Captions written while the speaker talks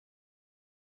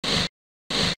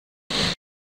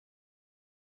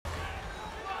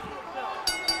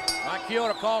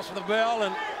Chioda calls for the bell,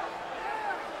 and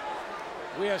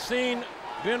we have seen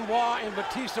Benoit and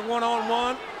Batista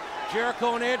one-on-one.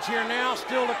 Jericho and Edge here now,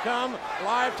 still to come.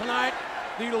 Live tonight,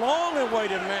 the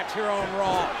long-awaited match here on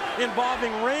Raw,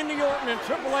 involving Randy Orton and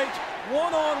Triple H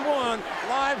one-on-one,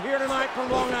 live here tonight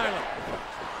from Long Island.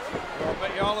 Well, I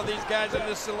bet you all of these guys in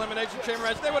this Elimination Chamber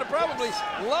match, they would have probably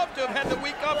loved to have had the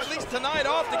week off, at least tonight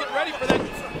off, to get ready for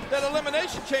that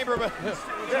Elimination Chamber, but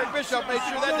Eric Bischoff made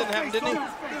sure that didn't happen, didn't he?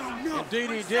 Indeed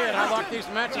he did. I like these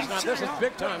matches. Now this is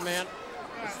big time, man.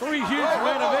 3 huge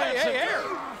main events. Hey, hair.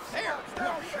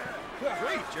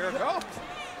 Great, Jericho.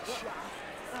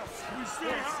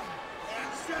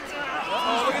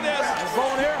 Uh-oh, look at this.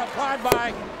 Bone here applied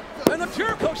by, and the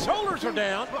Jericho shoulders are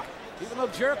down. Even though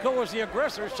Jericho was the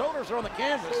aggressor, his shoulders are on the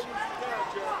canvas.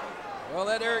 Well,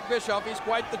 that Eric Bischoff, he's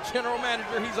quite the general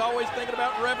manager. He's always thinking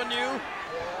about revenue.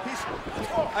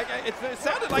 It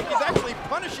sounded like he's actually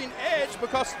punishing Edge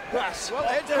because, well,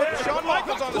 Edge put Shawn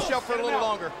Michaels on the shelf for a little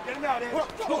longer.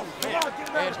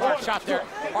 Edge hard shot there,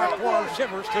 hard forearm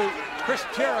shivers to Chris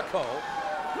Jericho.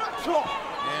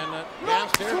 And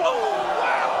downstairs. Oh,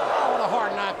 wow! What a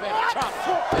hard knife edge chop.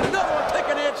 And another one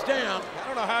taking Edge down. I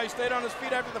don't know how he stayed on his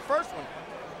feet after the first one.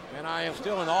 And I am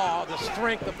still in awe of the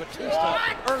strength of Batista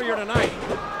earlier tonight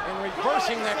in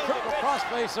reversing that triple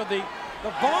crossface of the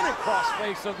bonnet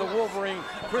crossface of the Wolverine,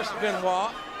 Chris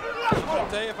Benoit. I'll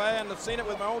tell you, if I hadn't have seen it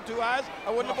with my own 2 eyes, I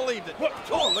wouldn't have believed it.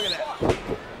 Oh, look at that.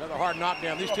 Another hard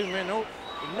knockdown. These two men, there's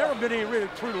never been any really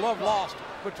true love lost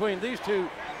between these two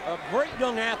great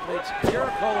young athletes,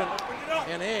 Jericho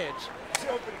and Edge.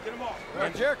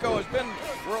 And Jericho has been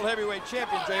World Heavyweight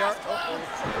Champion, JR.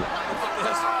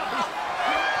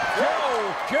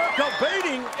 Jericho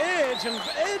baiting Edge, and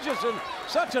Edge is in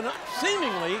such an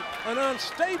seemingly an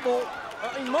unstable,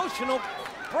 emotional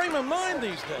frame of mind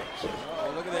these days.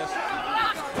 Oh, look at this.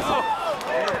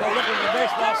 Jericho looking at the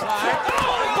baseball slide.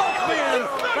 Both men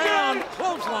found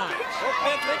clotheslines. Both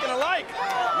men thinking alike.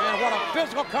 Man, what a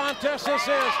physical contest this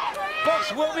is.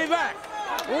 Folks, we'll be back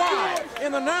live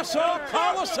in the Nassau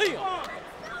Coliseum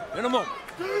in a moment.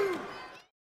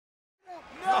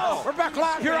 We're back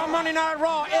live here on Monday Night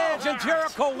Raw. Edge and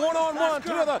Jericho one-on-one,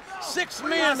 2 of the 6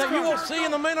 men that you will see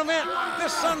in the main event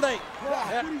this Sunday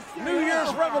at New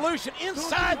Year's Revolution.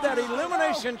 Inside that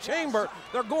Elimination Chamber,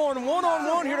 they're going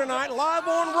one-on-one here tonight, live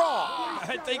on Raw.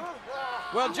 I think,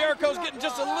 well, Jericho's getting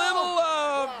just a little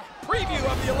preview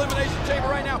of the Elimination Chamber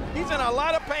right now. He's in a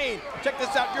lot of pain. Check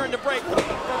this out during the break. The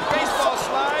baseball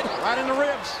slide. Right in the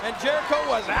ribs. And Jericho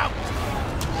was out.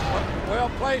 Well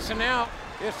placed, and now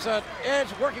it's Edge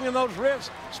working in those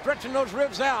ribs, stretching those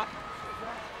ribs out.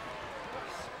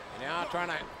 And now trying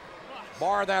to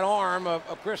bar that arm of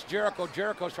Chris Jericho.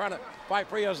 Jericho's trying to fight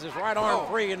free as his right arm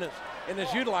free and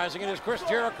is utilizing it as Chris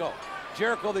Jericho.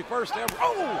 Jericho, the first ever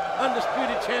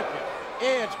undisputed champion.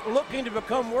 Edge looking to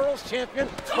become world's champion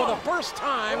for the first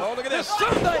time this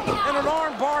Sunday, and an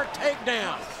arm bar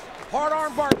takedown. Hard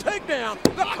arm bar takedown,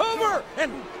 the cover,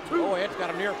 and Edge got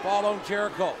a near fall on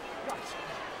Jericho.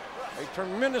 A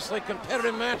tremendously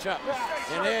competitive matchup.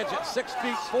 And Edge at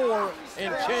 6'4"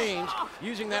 and change,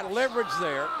 using that leverage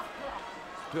there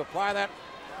to apply that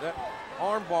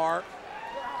arm bar,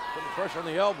 putting pressure on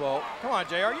the elbow. Come on,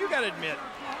 JR, you got to admit,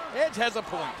 Edge has a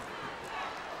point.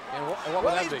 And what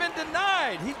would that be? Been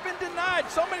denied. He's been denied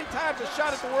so many times a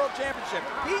shot at the World Championship.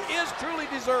 He is truly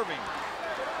deserving.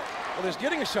 Well, he's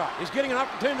getting a shot. He's getting an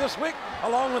opportunity this week,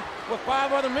 along with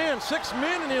 5 other men, 6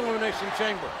 men in the Elimination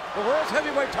Chamber. The world's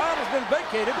heavyweight title has been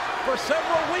vacated for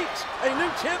several weeks. A new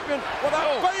champion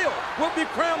without fail will be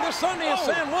crowned this Sunday in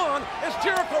San Juan as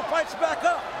Jericho fights back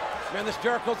up. Man, this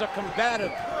Jericho's a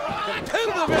combative,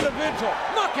 competitive individual,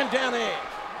 knocking down Edge.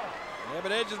 Yeah,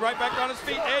 but Edge is right back on his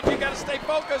feet. Edge, you got to stay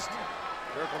focused.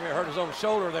 Jericho may have hurt his own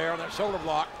shoulder there on that shoulder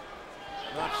block.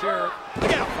 Not sure.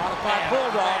 Look out. Modified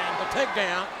bulldog, the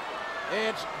takedown.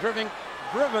 Edge driven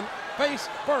face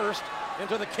first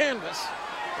into the canvas.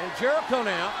 And Jericho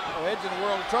now. Edge in the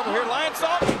world of trouble here.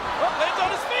 Lionsault. Lands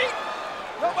on his feet.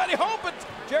 Nobody home, but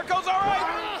Jericho's all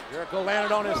right. Jericho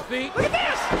landed on his feet. Look at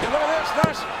this. And look at this.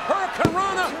 Nice Hurricane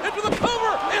Rana into the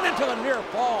cover and into the near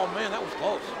fall. Man, that was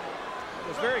close. It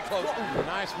was very close. Ooh,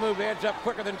 nice move. Edge up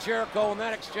quicker than Jericho in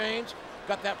that exchange.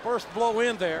 Got that first blow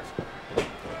in there.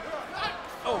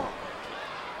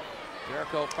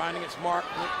 Jericho finding its mark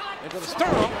into the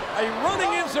sternum. A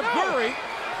running enziguri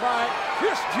by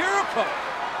Chris Jericho.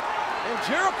 And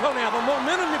Jericho now, the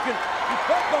momentum, you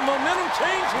felt the momentum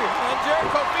change here. And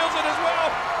Jericho feels it as well.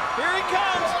 Here he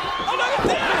comes. Oh, look at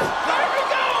this. There he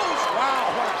goes. Wow,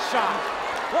 what a shot.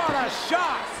 What a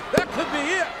shot. That could be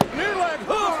it. Near leg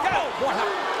hook. Oh,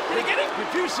 did he get it?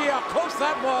 Did you see how close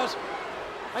that was?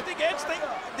 I think Edge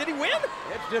did he win?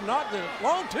 Edge did not. The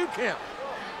long 2 count.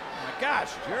 Oh my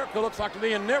gosh. Jericho looks like to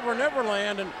be in Never Never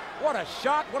Land, and what a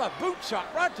shot, what a boot shot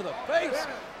right to the face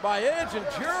by Edge, and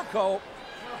Jericho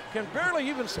can barely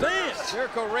even stand.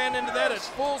 Jericho ran into that at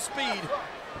full speed.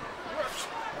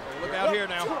 Look out here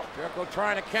now. Jericho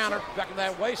trying to counter back in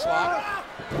that waist lock.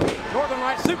 Northern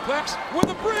Light suplex with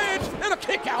a bridge and a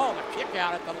kick out. Oh, the kick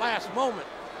out at the last moment.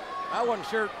 I wasn't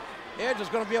sure Edge was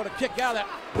going to be able to kick out that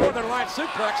Northern Light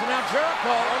suplex, and now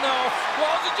Jericho. Oh no,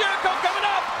 Walls of Jericho coming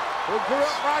up. Who grew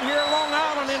up right here in Long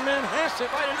Island in Manhasset.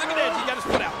 Right, look at Edge, he got his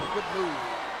foot out. Good move.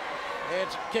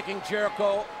 Edge kicking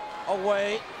Jericho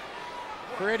away,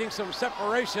 creating some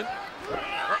separation.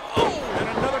 Oh, and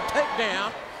another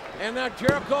takedown. And now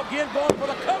Jericho again going for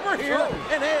the cover here,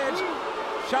 and Edge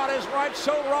shot his right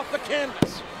shoulder off the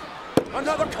canvas.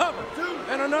 Another cover,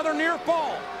 and another near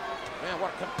fall. Man,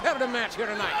 what a competitive match here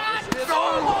tonight.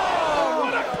 Oh,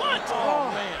 what a punch!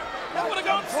 Oh, man. That would have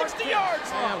gone 60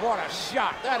 yards. Man, what a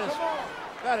shot. That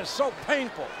is so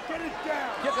painful.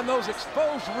 Kicking those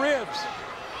exposed ribs.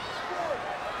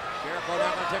 Jericho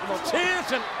now going to take a little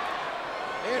chance, and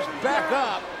Edge back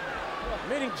up.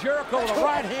 Meeting Jericho with a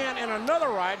right hand and another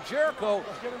right. Jericho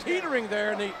teetering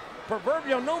there in the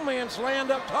proverbial no man's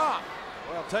land up top.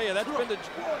 Well, I'll tell you, that's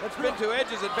been to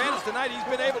Edge's advantage tonight. He's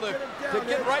been able to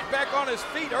get right back on his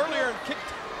feet earlier and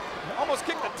almost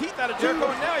kicked the teeth out of Jericho,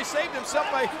 and now he saved himself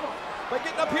by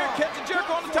getting up here and catching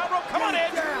Jericho on the top rope. Come on,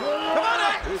 Edge. Come on,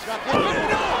 Edge. He's got the No,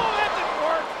 that didn't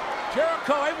work.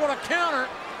 Jericho able to counter.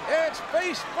 Edge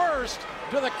face first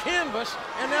to the canvas,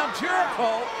 and now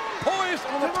Jericho poised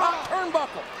on the top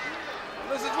turnbuckle.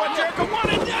 This is what Jericho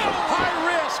wanted. No! High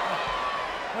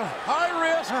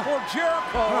risk for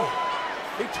Jericho.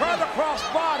 He tried to cross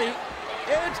body.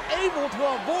 Edge able to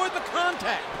avoid the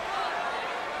contact.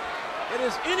 It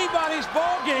is anybody's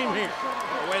ball game here.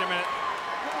 Oh, wait a minute.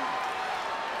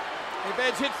 If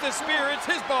Edge hits this spear, it's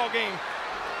his ball game.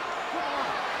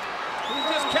 He's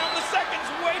just counting the seconds,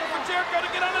 waiting for Jericho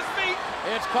to get on his feet.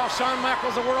 Edge cost Shawn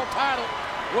Michaels the world title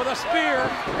with a spear,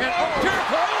 and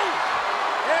Jericho,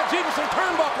 Edge even some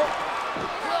turnbuckle.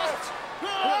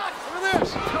 Look at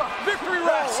this, victory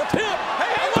roll, a tip,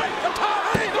 hey, the top,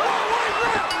 hey, the right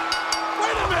rip.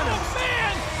 Wait a minute.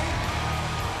 Man!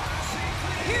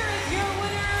 Here is your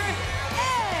winner, Edge.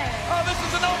 Oh, this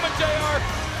is an omen, JR.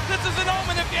 This is an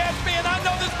omen if you ask me, and I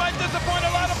know this might disappoint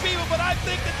a lot of people, but I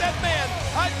think that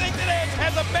Edge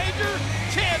has a major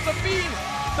chance of being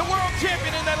the world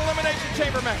champion in that Elimination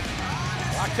Chamber match.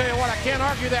 I tell you what, I can't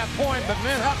argue that point, but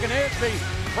man, how can Edge be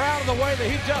proud of the way that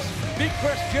he just beat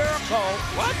Chris Jericho?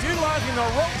 What? Utilizing the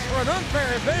ropes for an unfair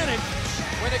advantage.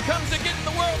 When it comes to getting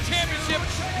the world championship,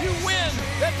 you win.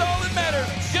 That's all that matters.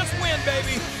 Just win,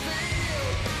 baby.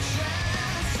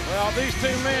 Well, these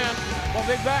two men will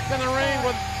be back in the ring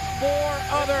with 4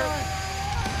 other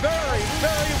very,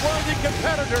 very worthy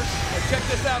competitors. Well, check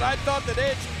this out. I thought that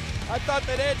Edge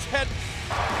had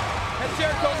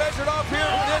Jericho measured off here,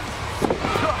 and then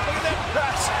look at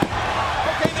that.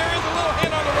 Okay, there is a little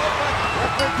hand on the rope.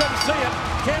 Referee couldn't see it.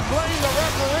 Can't blame the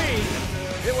referee.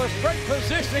 It was great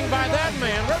positioning by that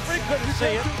man. Referee couldn't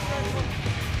see it.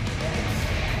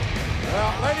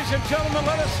 Well, ladies and gentlemen,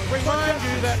 let us remind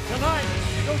you that tonight,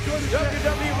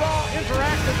 WWE Raw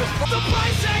Interactive is... The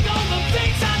price tag on the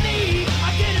things I